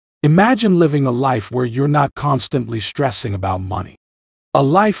Imagine living a life where you're not constantly stressing about money. A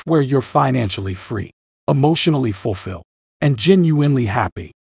life where you're financially free, emotionally fulfilled, and genuinely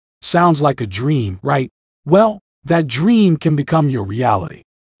happy. Sounds like a dream, right? Well, that dream can become your reality.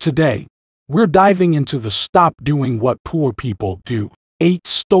 Today, we're diving into the Stop Doing What Poor People Do, 8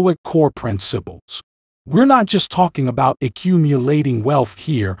 Stoic core principles. We're not just talking about accumulating wealth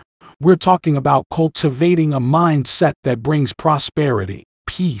here, we're talking about cultivating a mindset that brings prosperity,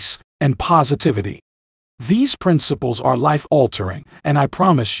 peace, and positivity. These principles are life-altering, and I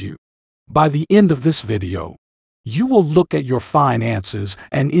promise you, by the end of this video, you will look at your finances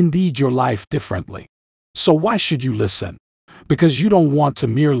and indeed your life differently. So why should you listen? Because you don't want to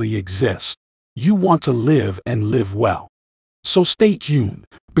merely exist. You want to live and live well. So stay tuned,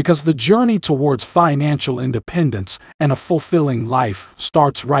 because the journey towards financial independence and a fulfilling life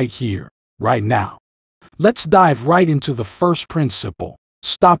starts right here, right now. Let's dive right into the first principle: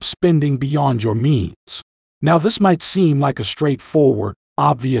 stop spending beyond your means. Now, this might seem like a straightforward,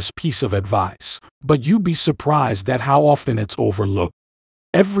 obvious piece of advice, but you'd be surprised at how often it's overlooked.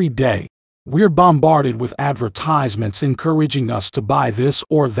 Every day, we're bombarded with advertisements encouraging us to buy this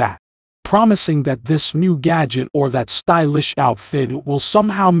or that, promising that this new gadget or that stylish outfit will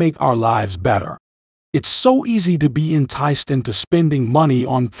somehow make our lives better. It's so easy to be enticed into spending money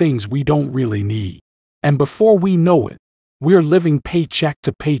on things we don't really need. And before we know it, we're living paycheck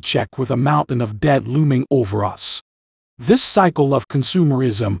to paycheck with a mountain of debt looming over us. This cycle of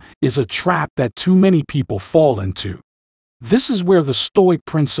consumerism is a trap that too many people fall into. This is where the Stoic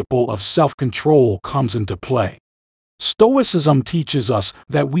principle of self-control comes into play. Stoicism teaches us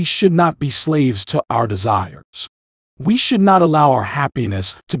that we should not be slaves to our desires. We should not allow our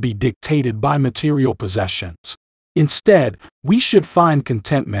happiness to be dictated by material possessions. Instead, we should find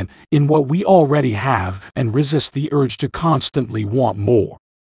contentment in what we already have and resist the urge to constantly want more.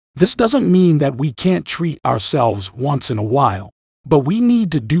 This doesn't mean that we can't treat ourselves once in a while, but we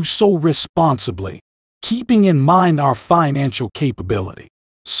need to do so responsibly, keeping in mind our financial capability.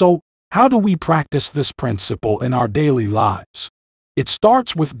 So, how do we practice this principle in our daily lives? It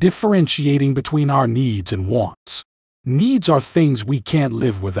starts with differentiating between our needs and wants. Needs are things we can't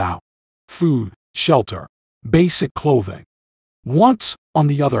live without: food, shelter, basic clothing. Wants, on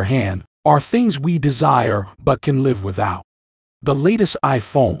the other hand, are things we desire but can live without. The latest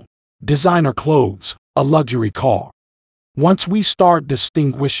iPhone, designer clothes, a luxury car. Once we start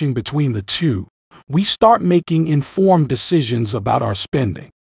distinguishing between the two, we start making informed decisions about our spending.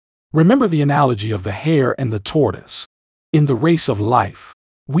 Remember the analogy of the hare and the tortoise. In the race of life,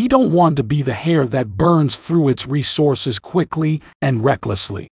 we don't want to be the hare that burns through its resources quickly and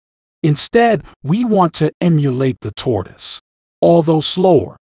recklessly. Instead, we want to emulate the tortoise. Although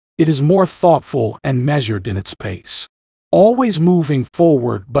slower, it is more thoughtful and measured in its pace, always moving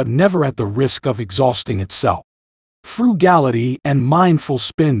forward but never at the risk of exhausting itself. Frugality and mindful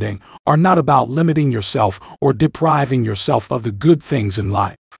spending are not about limiting yourself or depriving yourself of the good things in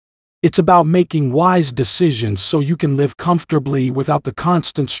life. It's about making wise decisions so you can live comfortably without the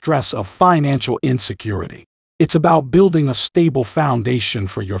constant stress of financial insecurity. It's about building a stable foundation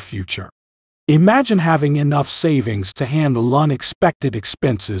for your future. Imagine having enough savings to handle unexpected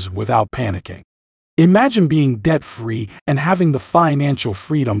expenses without panicking. Imagine being debt-free and having the financial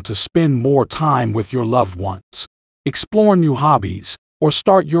freedom to spend more time with your loved ones, explore new hobbies, or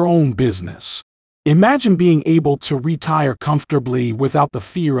start your own business. Imagine being able to retire comfortably without the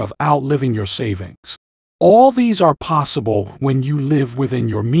fear of outliving your savings. All these are possible when you live within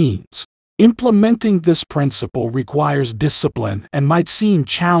your means. Implementing this principle requires discipline and might seem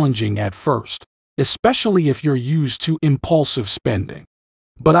challenging at first, especially if you're used to impulsive spending.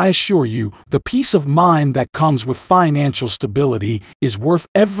 But I assure you, the peace of mind that comes with financial stability is worth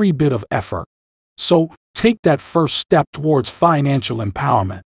every bit of effort. So, take that first step towards financial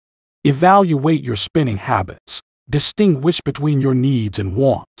empowerment. Evaluate your spending habits, distinguish between your needs and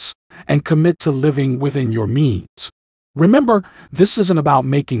wants, and commit to living within your means. Remember, this isn't about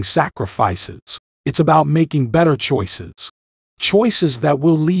making sacrifices. It's about making better choices. Choices that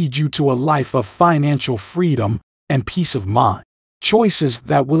will lead you to a life of financial freedom and peace of mind. Choices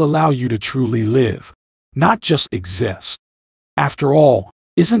that will allow you to truly live, not just exist. After all,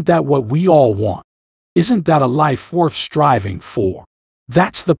 isn't that what we all want? Isn't that a life worth striving for?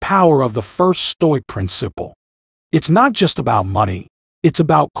 That's the power of the first Stoic principle. It's not just about money. It's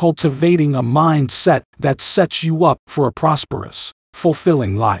about cultivating a mindset that sets you up for a prosperous,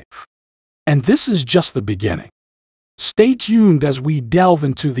 fulfilling life. And this is just the beginning. Stay tuned as we delve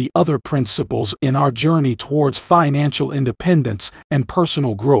into the other principles in our journey towards financial independence and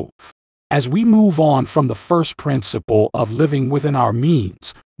personal growth. As we move on from the first principle of living within our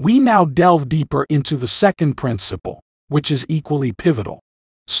means, We now delve deeper into the second principle, which is equally pivotal.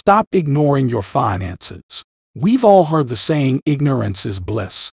 Stop ignoring your finances. We've all heard the saying, ignorance is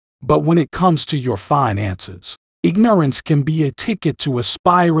bliss. But when it comes to your finances, ignorance can be a ticket to a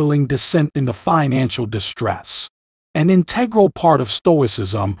spiraling descent into financial distress. An integral part of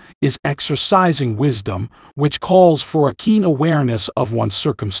Stoicism is exercising wisdom, which calls for a keen awareness of one's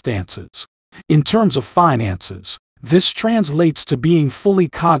circumstances. In terms of finances, this translates to being fully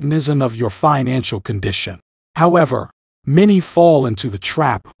cognizant of your financial condition. However, many fall into the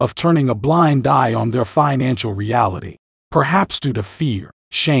trap of turning a blind eye on their financial reality, perhaps due to fear,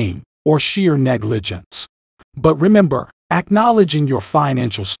 shame, or sheer negligence. But remember, acknowledging your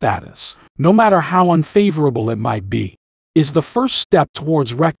financial status, no matter how unfavorable it might be, is the first step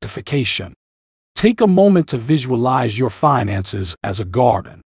towards rectification. Take a moment to visualize your finances as a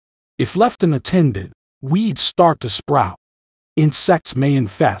garden. If left unattended, weeds start to sprout. Insects may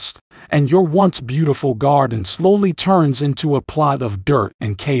infest, and your once beautiful garden slowly turns into a plot of dirt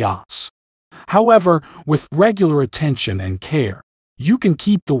and chaos. However, with regular attention and care, you can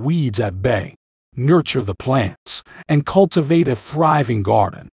keep the weeds at bay, nurture the plants, and cultivate a thriving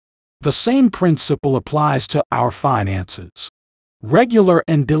garden. The same principle applies to our finances. Regular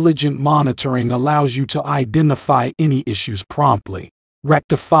and diligent monitoring allows you to identify any issues promptly,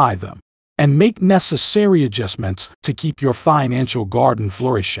 rectify them, and make necessary adjustments to keep your financial garden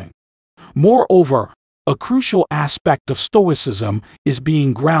flourishing. Moreover, a crucial aspect of Stoicism is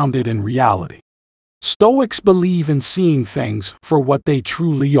being grounded in reality. Stoics believe in seeing things for what they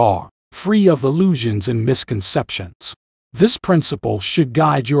truly are, free of illusions and misconceptions. This principle should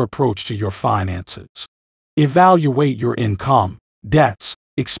guide your approach to your finances. Evaluate your income, debts,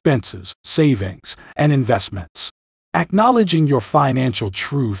 expenses, savings, and investments. Acknowledging your financial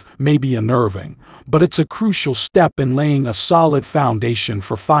truth may be unnerving, but it's a crucial step in laying a solid foundation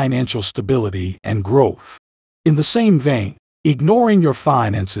for financial stability and growth. In the same vein, ignoring your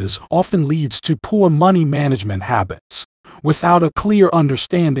finances often leads to poor money management habits. Without a clear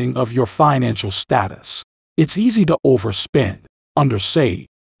understanding of your financial status, it's easy to overspend, undersave,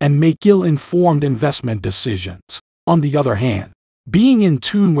 and make ill-informed investment decisions. On the other hand, being in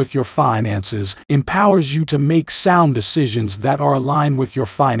tune with your finances empowers you to make sound decisions that are aligned with your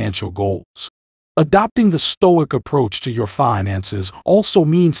financial goals. Adopting the Stoic approach to your finances also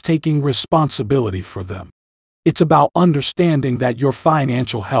means taking responsibility for them. It's about understanding that your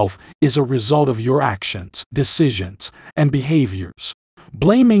financial health is a result of your actions, decisions, and behaviors.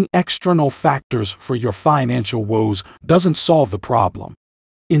 Blaming external factors for your financial woes doesn't solve the problem.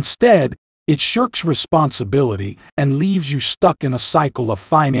 Instead, it shirks responsibility and leaves you stuck in a cycle of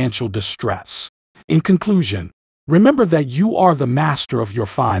financial distress. In conclusion, remember that you are the master of your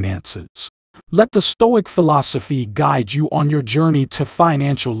finances. Let the Stoic philosophy guide you on your journey to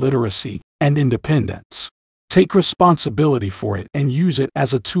financial literacy and independence. Take responsibility for it and use it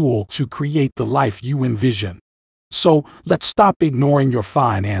as a tool to create the life you envision. So, let's stop ignoring your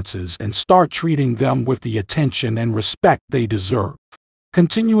finances and start treating them with the attention and respect they deserve.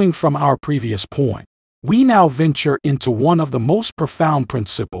 Continuing from our previous point, we now venture into one of the most profound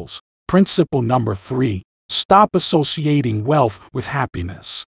principles. Principle number 3, stop associating wealth with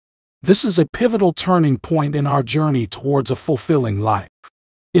happiness. This is a pivotal turning point in our journey towards a fulfilling life.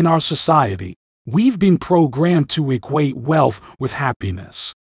 In our society, we've been programmed to equate wealth with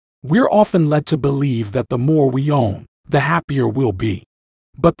happiness. We're often led to believe that the more we own, the happier we'll be.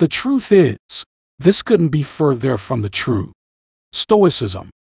 But the truth is, this couldn't be further from the truth. Stoicism,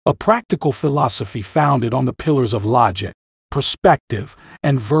 a practical philosophy founded on the pillars of logic, perspective,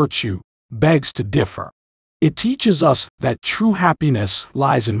 and virtue, begs to differ. It teaches us that true happiness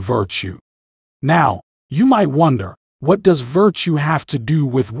lies in virtue. Now, you might wonder, what does virtue have to do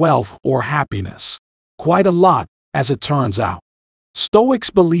with wealth or happiness? Quite a lot, as it turns out. Stoics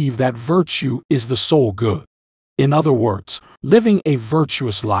believe that virtue is the sole good. In other words, living a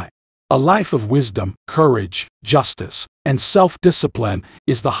virtuous life, a life of wisdom, courage, justice, and self-discipline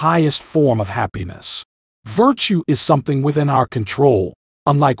is the highest form of happiness. Virtue is something within our control,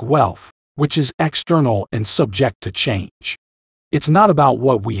 unlike wealth, which is external and subject to change. It's not about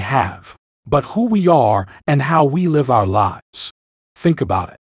what we have, but who we are and how we live our lives. Think about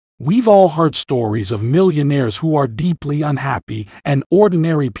it. We've all heard stories of millionaires who are deeply unhappy and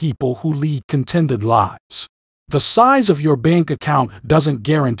ordinary people who lead contented lives. The size of your bank account doesn't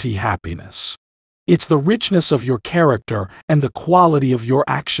guarantee happiness. It's the richness of your character and the quality of your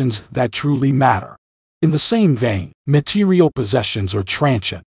actions that truly matter. In the same vein, material possessions are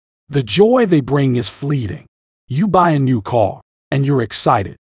transient. The joy they bring is fleeting. You buy a new car, and you're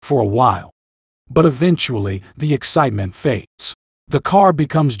excited for a while. But eventually, the excitement fades. The car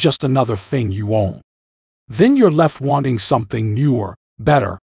becomes just another thing you own. Then you're left wanting something newer,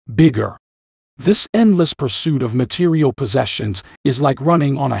 better, bigger. This endless pursuit of material possessions is like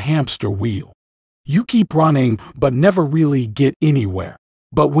running on a hamster wheel. You keep running but never really get anywhere.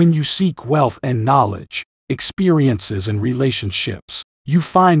 But when you seek wealth and knowledge, experiences and relationships, you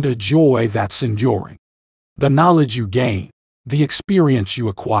find a joy that's enduring. The knowledge you gain, the experience you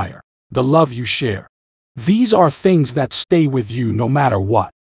acquire, the love you share. These are things that stay with you no matter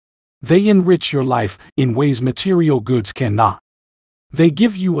what. They enrich your life in ways material goods cannot. They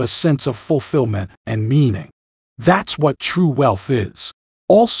give you a sense of fulfillment and meaning. That's what true wealth is.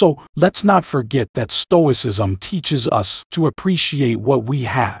 Also, let's not forget that Stoicism teaches us to appreciate what we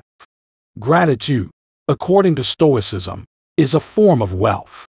have. Gratitude, according to Stoicism, is a form of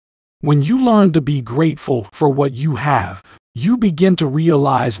wealth. When you learn to be grateful for what you have, you begin to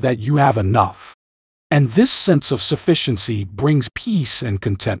realize that you have enough. And this sense of sufficiency brings peace and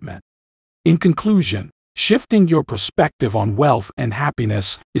contentment. In conclusion, shifting your perspective on wealth and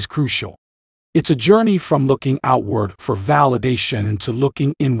happiness is crucial. It's a journey from looking outward for validation into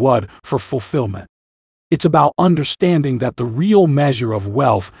looking inward for fulfillment. It's about understanding that the real measure of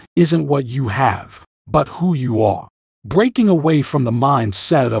wealth isn't what you have, but who you are. Breaking away from the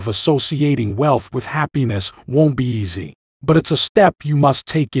mindset of associating wealth with happiness won't be easy, but it's a step you must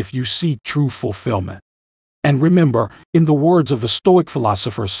take if you seek true fulfillment. And remember, in the words of the Stoic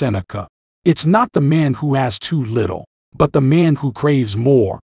philosopher Seneca, it's not the man who has too little, but the man who craves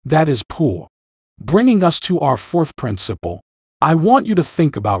more, that is poor. Bringing us to our fourth principle, I want you to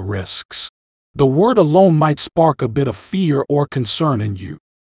think about risks. The word alone might spark a bit of fear or concern in you.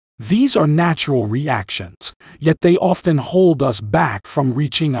 These are natural reactions, yet they often hold us back from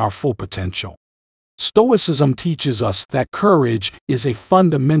reaching our full potential. Stoicism teaches us that courage is a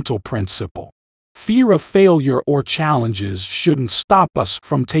fundamental principle. Fear of failure or challenges shouldn't stop us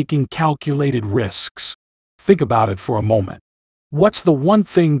from taking calculated risks. Think about it for a moment. What's the one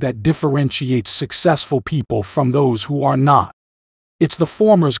thing that differentiates successful people from those who are not? It's the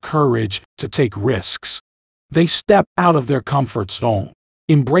former's courage to take risks. They step out of their comfort zone,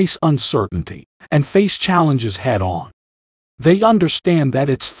 embrace uncertainty, and face challenges head-on. They understand that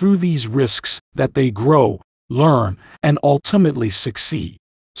it's through these risks that they grow, learn, and ultimately succeed.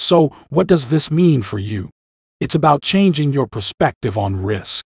 So, what does this mean for you? It's about changing your perspective on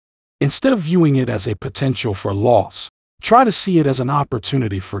risk. Instead of viewing it as a potential for loss, try to see it as an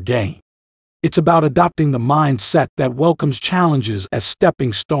opportunity for gain. It's about adopting the mindset that welcomes challenges as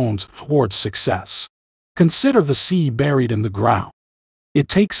stepping stones towards success. Consider the seed buried in the ground. It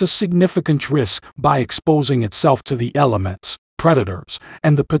takes a significant risk by exposing itself to the elements, predators,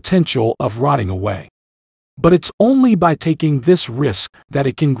 and the potential of rotting away. But it's only by taking this risk that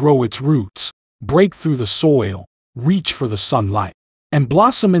it can grow its roots, break through the soil, reach for the sunlight, and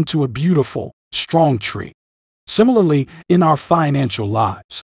blossom into a beautiful, strong tree. Similarly, in our financial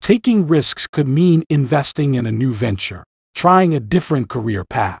lives, taking risks could mean investing in a new venture, trying a different career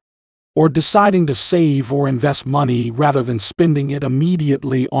path, or deciding to save or invest money rather than spending it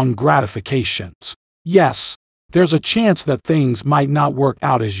immediately on gratifications. Yes, there's a chance that things might not work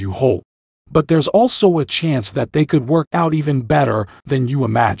out as you hope, but there's also a chance that they could work out even better than you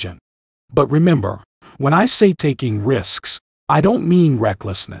imagine. But remember, when I say taking risks, I don't mean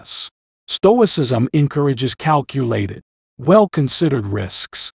recklessness. Stoicism encourages calculated, well-considered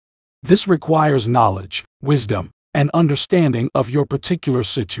risks. This requires knowledge, wisdom, and understanding of your particular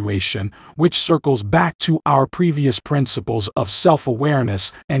situation, which circles back to our previous principles of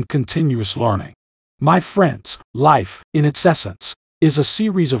self-awareness and continuous learning. My friends, life, in its essence, is a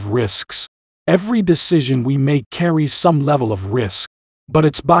series of risks. Every decision we make carries some level of risk, but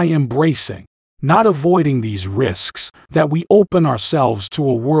it's by embracing, not avoiding these risks, that we open ourselves to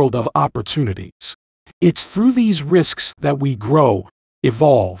a world of opportunities. It's through these risks that we grow,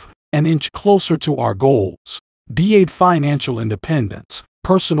 evolve, and inch closer to our goals, be it financial independence,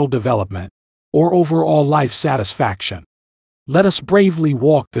 personal development, or overall life satisfaction. Let us bravely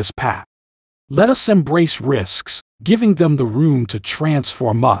walk this path. Let us embrace risks, giving them the room to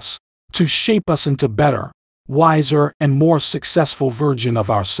transform us, to shape us into better, wiser, and more successful version of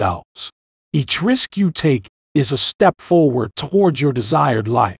ourselves. Each risk you take is a step forward toward your desired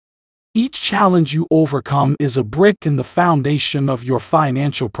life. Each challenge you overcome is a brick in the foundation of your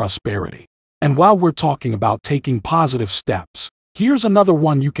financial prosperity. And while we're talking about taking positive steps, here's another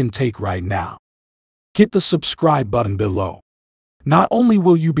one you can take right now. Hit the subscribe button below. Not only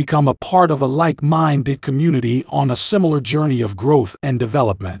will you become a part of a like-minded community on a similar journey of growth and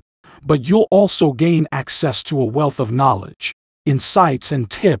development, but you'll also gain access to a wealth of knowledge, insights,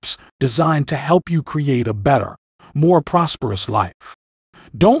 and tips designed to help you create a better, more prosperous life.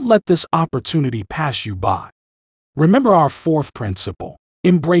 Don't let this opportunity pass you by. Remember our fourth principle: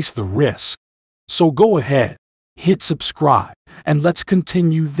 embrace the risk. So go ahead, hit subscribe, and let's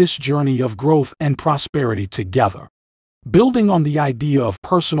continue this journey of growth and prosperity together. Building on the idea of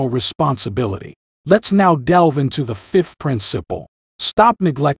personal responsibility, let's now delve into the fifth principle: stop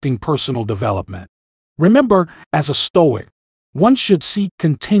neglecting personal development. Remember, as a Stoic, one should seek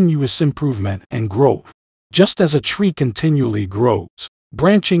continuous improvement and growth. Just as a tree continually grows,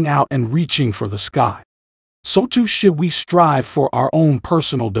 branching out and reaching for the sky, so too should we strive for our own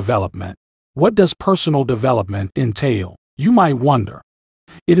personal development. What does personal development entail? You might wonder.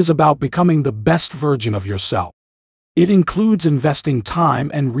 It is about becoming the best version of yourself. It includes investing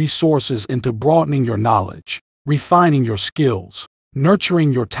time and resources into broadening your knowledge, refining your skills,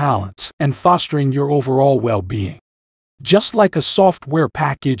 nurturing your talents, and fostering your overall well-being. Just like a software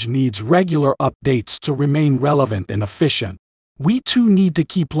package needs regular updates to remain relevant and efficient, we too need to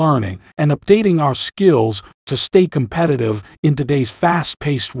keep learning and updating our skills to stay competitive in today's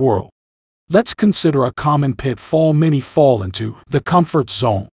fast-paced world. Let's consider a common pitfall many fall into: the comfort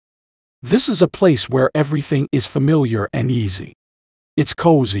zone. This is a place where everything is familiar and easy. It's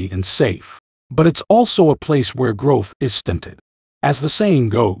cozy and safe, but it's also a place where growth is stunted. As the saying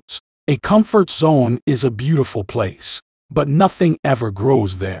goes, a comfort zone is a beautiful place, but nothing ever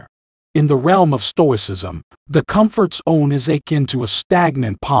grows there. In the realm of Stoicism, the comfort zone is akin to a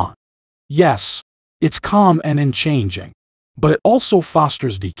stagnant pond. Yes, it's calm and unchanging, but it also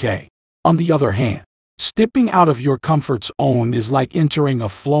fosters decay. On the other hand, stepping out of your comfort zone is like entering a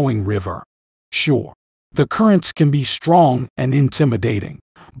flowing river. Sure, the currents can be strong and intimidating,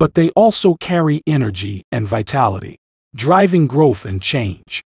 but they also carry energy and vitality, driving growth and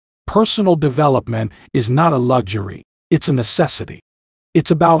change. Personal development is not a luxury, it's a necessity.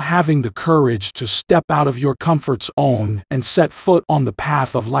 It's about having the courage to step out of your comfort zone and set foot on the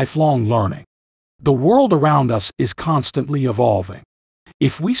path of lifelong learning. The world around us is constantly evolving.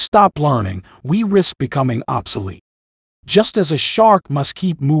 If we stop learning, we risk becoming obsolete. Just as a shark must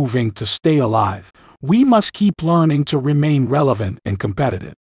keep moving to stay alive, we must keep learning to remain relevant and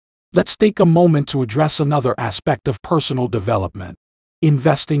competitive. Let's take a moment to address another aspect of personal development: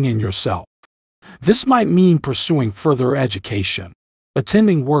 investing in yourself. This might mean pursuing further education,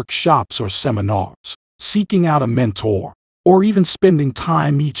 attending workshops or seminars, seeking out a mentor, or even spending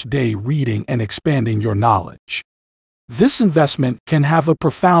time each day reading and expanding your knowledge. This investment can have a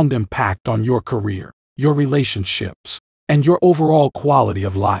profound impact on your career, your relationships, and your overall quality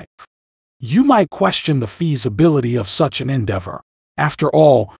of life. You might question the feasibility of such an endeavor. After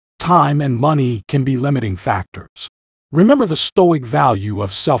all, time and money can be limiting factors. Remember the Stoic value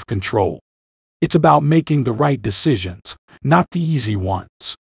of self-control. It's about making the right decisions, not the easy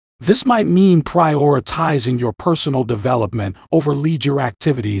ones. This might mean prioritizing your personal development over leisure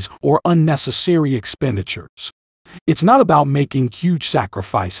activities or unnecessary expenditures. It's not about making huge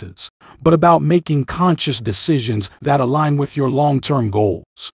sacrifices, but about making conscious decisions that align with your long-term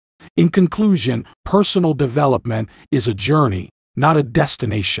goals. In conclusion, personal development is a journey, not a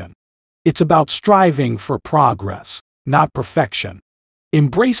destination. It's about striving for progress, not perfection.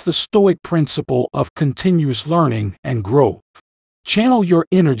 Embrace the Stoic principle of continuous learning and growth. Channel your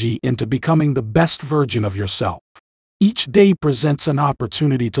energy into becoming the best version of yourself. Each day presents an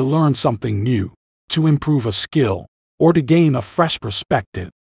opportunity to learn something new, to improve a skill, or to gain a fresh perspective.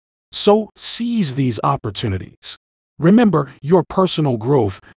 So, seize these opportunities. Remember, your personal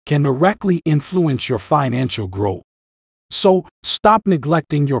growth can directly influence your financial growth. So, stop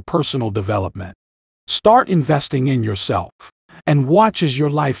neglecting your personal development. Start investing in yourself, and watch as your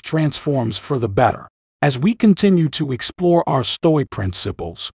life transforms for the better. As we continue to explore our Stoic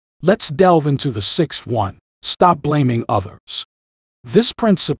principles, let's delve into the sixth one: stop blaming others. This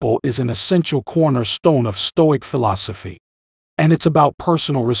principle is an essential cornerstone of Stoic philosophy, and it's about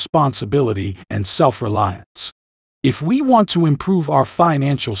personal responsibility and self-reliance. If we want to improve our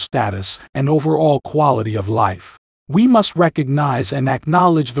financial status and overall quality of life, we must recognize and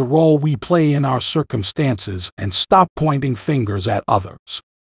acknowledge the role we play in our circumstances and stop pointing fingers at others.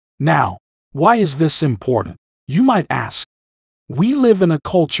 Now, why is this important? You might ask. We live in a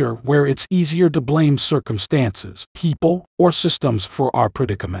culture where it's easier to blame circumstances, people, or systems for our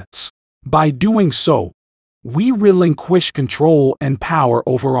predicaments. By doing so, we relinquish control and power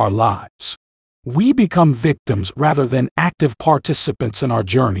over our lives. We become victims rather than active participants in our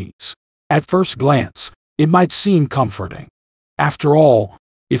journeys. At first glance, it might seem comforting. After all,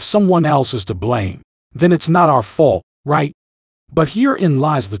 if someone else is to blame, then it's not our fault, right? But herein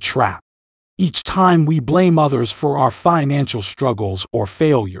lies the trap. Each time we blame others for our financial struggles or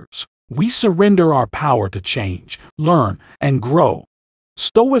failures, We surrender our power to change, learn, and grow.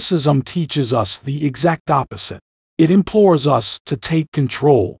 Stoicism teaches us the exact opposite. It implores us to take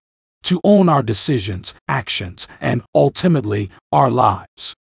control, to own our decisions, actions, and ultimately, our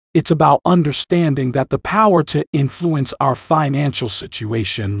lives. It's about understanding that the power to influence our financial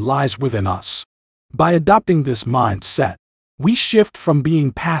situation lies within us. By adopting this mindset, we shift from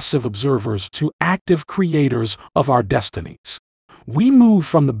being passive observers to active creators of our destinies. We move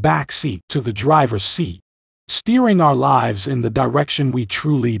from the back seat to the driver's seat, steering our lives in the direction we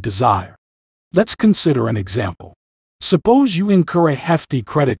truly desire. Let's consider an example. Suppose you incur a hefty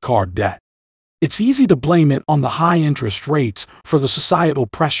credit card debt. It's easy to blame it on the high interest rates for the societal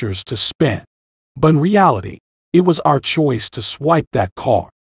pressures to spend. But in reality, it was our choice to swipe that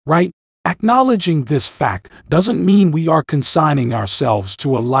card, right? Acknowledging this fact doesn't mean we are consigning ourselves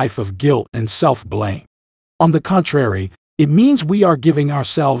to a life of guilt and self-blame. On the contrary, it means we are giving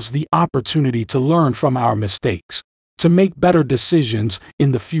ourselves the opportunity to learn from our mistakes, to make better decisions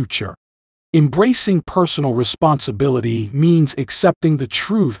in the future. Embracing personal responsibility means accepting the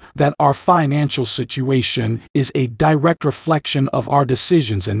truth that our financial situation is a direct reflection of our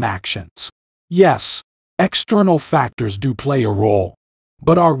decisions and actions. Yes, external factors do play a role,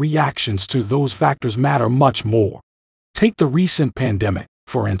 but our reactions to those factors matter much more. Take the recent pandemic,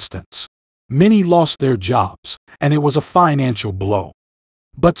 for instance. Many lost their jobs, and it was a financial blow.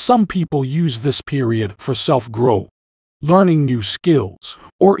 But some people use this period for self-growth, learning new skills,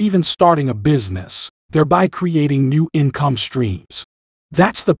 or even starting a business, thereby creating new income streams.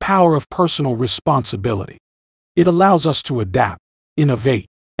 That's the power of personal responsibility. It allows us to adapt, innovate,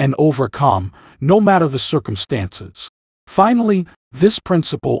 and overcome, no matter the circumstances. Finally, this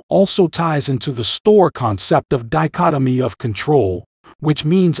principle also ties into the Stoic concept of dichotomy of control, which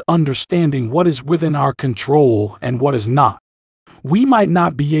means understanding what is within our control and what is not. We might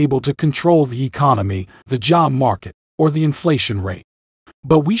not be able to control the economy, the job market, or the inflation rate,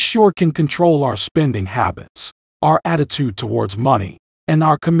 but we sure can control our spending habits, our attitude towards money, and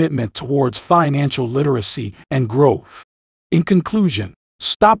our commitment towards financial literacy and growth. In conclusion,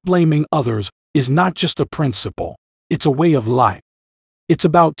 stop blaming others is not just a principle, it's a way of life. It's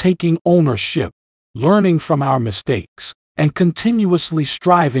about taking ownership, learning from our mistakes, and continuously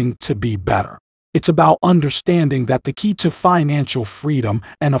striving to be better. It's about understanding that the key to financial freedom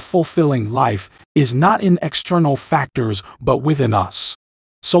and a fulfilling life is not in external factors but within us.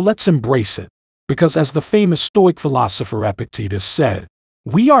 So let's embrace it, because as the famous Stoic philosopher Epictetus said,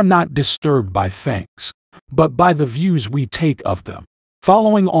 we are not disturbed by things, but by the views we take of them.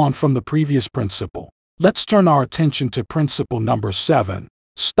 Following on from the previous principle, let's turn our attention to principle number 7,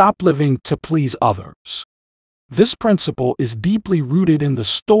 stop living to please others. This principle is deeply rooted in the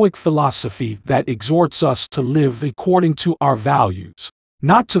Stoic philosophy that exhorts us to live according to our values,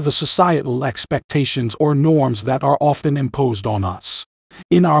 not to the societal expectations or norms that are often imposed on us.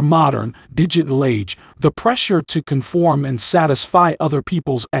 In our modern, digital age, the pressure to conform and satisfy other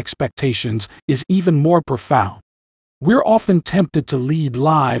people's expectations is even more profound. We're often tempted to lead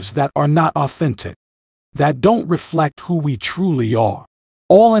lives that are not authentic, that don't reflect who we truly are,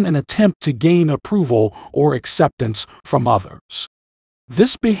 all in an attempt to gain approval or acceptance from others.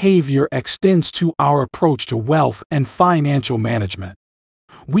 This behavior extends to our approach to wealth and financial management.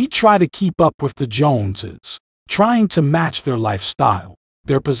 We try to keep up with the Joneses, trying to match their lifestyle,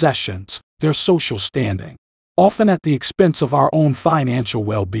 their possessions, their social standing, often at the expense of our own financial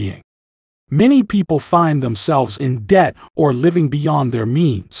well-being. Many people find themselves in debt or living beyond their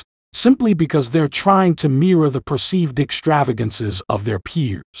means, simply because they're trying to mirror the perceived extravagances of their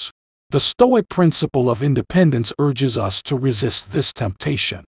peers. The Stoic principle of independence urges us to resist this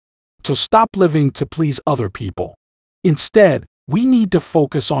temptation, to stop living to please other people. Instead, we need to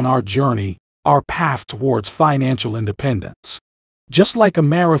focus on our journey, our path towards financial independence. Just like a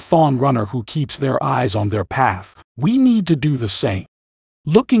marathon runner who keeps their eyes on their path, we need to do the same.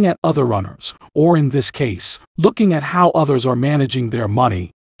 Looking at other runners, or in this case, looking at how others are managing their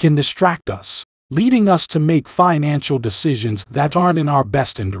money, can distract us, leading us to make financial decisions that aren't in our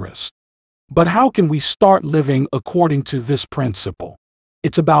best interest. But how can we start living according to this principle?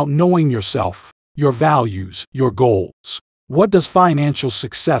 It's about knowing yourself, your values, your goals. What does financial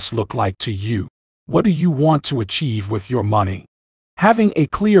success look like to you? What do you want to achieve with your money? Having a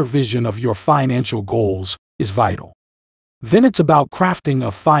clear vision of your financial goals is vital. Then it's about crafting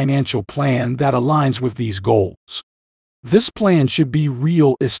a financial plan that aligns with these goals. This plan should be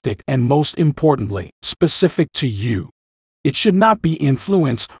realistic and, most importantly, specific to you. It should not be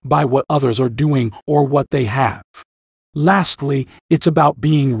influenced by what others are doing or what they have. Lastly, it's about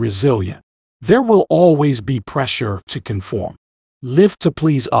being resilient. There will always be pressure to conform. live to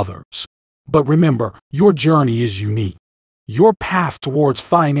please others. But remember, your journey is unique. Your path towards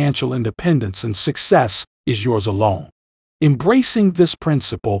financial independence and success is yours alone. Embracing this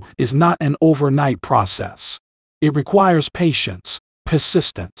principle is not an overnight process. It requires patience,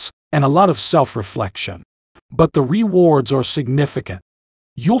 persistence, and a lot of self-reflection. But the rewards are significant.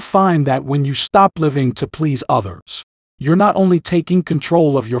 You'll find that when you stop living to please others, you're not only taking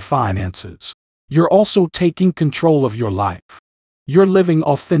control of your finances, you're also taking control of your life. You're living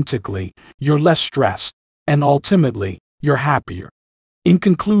authentically, you're less stressed, and ultimately, you're happier. In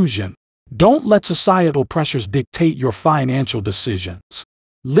conclusion, don't let societal pressures dictate your financial decisions.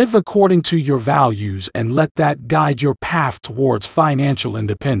 Live according to your values and let that guide your path towards financial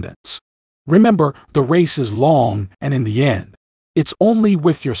independence. Remember, the race is long, and in the end, it's only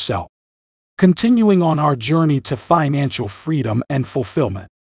with yourself. Continuing on our journey to financial freedom and fulfillment,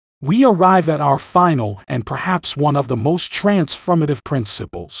 we arrive at our final and perhaps one of the most transformative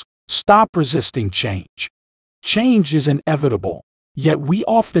principles: stop resisting change. Change is inevitable, yet we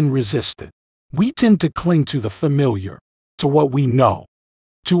often resist it. We tend to cling to the familiar, to what we know,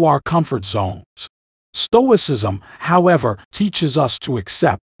 to our comfort zones. Stoicism, however, teaches us to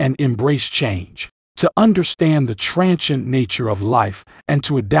accept and embrace change, to understand the transient nature of life, and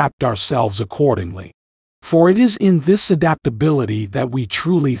to adapt ourselves accordingly. For it is in this adaptability that we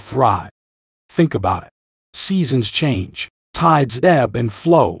truly thrive. Think about it. Seasons change, tides ebb and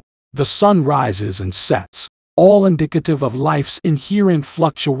flow, the sun rises and sets, all indicative of life's inherent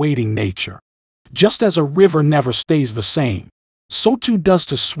fluctuating nature. Just as a river never stays the same, so too does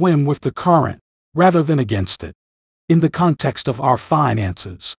to swim with the current, rather than against it. In the context of our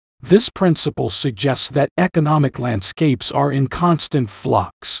finances, this principle suggests that economic landscapes are in constant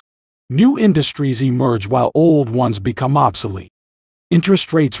flux. New industries emerge while old ones become obsolete.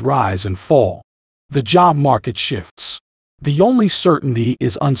 Interest rates rise and fall. The job market shifts. The only certainty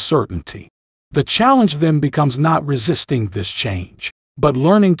is uncertainty. The challenge then becomes not resisting this change, but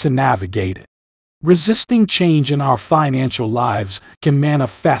learning to navigate it. Resisting change in our financial lives can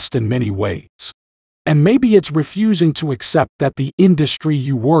manifest in many ways. And maybe it's refusing to accept that the industry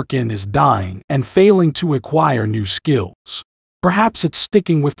you work in is dying and failing to acquire new skills. Perhaps it's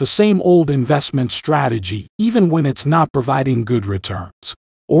sticking with the same old investment strategy even when it's not providing good returns.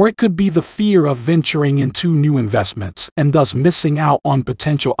 Or it could be the fear of venturing into new investments and thus missing out on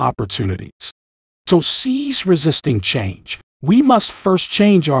potential opportunities. To cease resisting change, we must first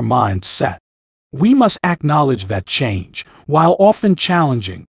change our mindset. We must acknowledge that change, while often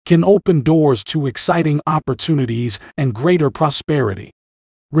challenging, can open doors to exciting opportunities and greater prosperity.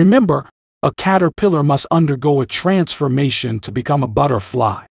 Remember, a caterpillar must undergo a transformation to become a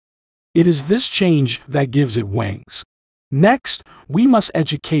butterfly. It is this change that gives it wings. Next, we must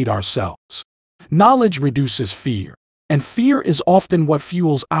educate ourselves. Knowledge reduces fear, and fear is often what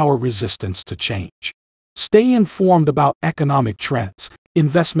fuels our resistance to change. Stay informed about economic trends,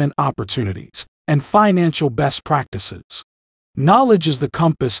 investment opportunities, and financial best practices. Knowledge is the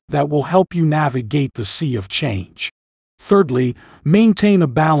compass that will help you navigate the sea of change. Thirdly, maintain a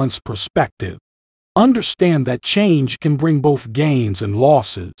balanced perspective. Understand that change can bring both gains and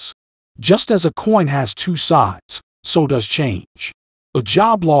losses. Just as a coin has two sides, so does change. A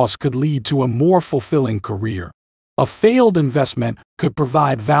job loss could lead to a more fulfilling career. A failed investment could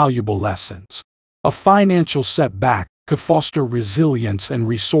provide valuable lessons. A financial setback could foster resilience and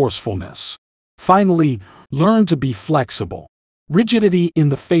resourcefulness. Finally, learn to be flexible. Rigidity in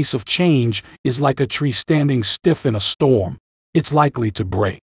the face of change is like a tree standing stiff in a storm. It's likely to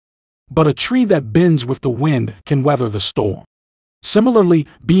break. But a tree that bends with the wind can weather the storm. Similarly,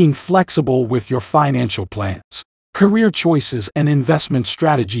 being flexible with your financial plans, career choices, and investment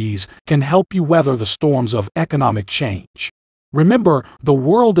strategies can help you weather the storms of economic change. Remember, the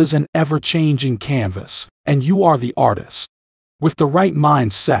world is an ever-changing canvas, and you are the artist. With the right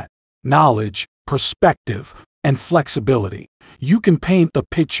mindset, knowledge, perspective, and flexibility, you can paint the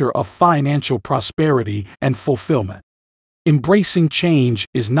picture of financial prosperity and fulfillment. Embracing change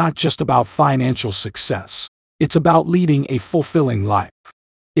is not just about financial success. It's about leading a fulfilling life.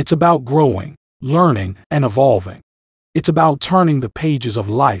 It's about growing, learning, and evolving. It's about turning the pages of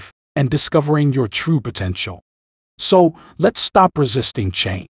life and discovering your true potential. So, let's stop resisting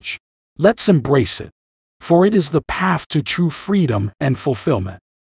change. Let's embrace it, for it is the path to true freedom and fulfillment.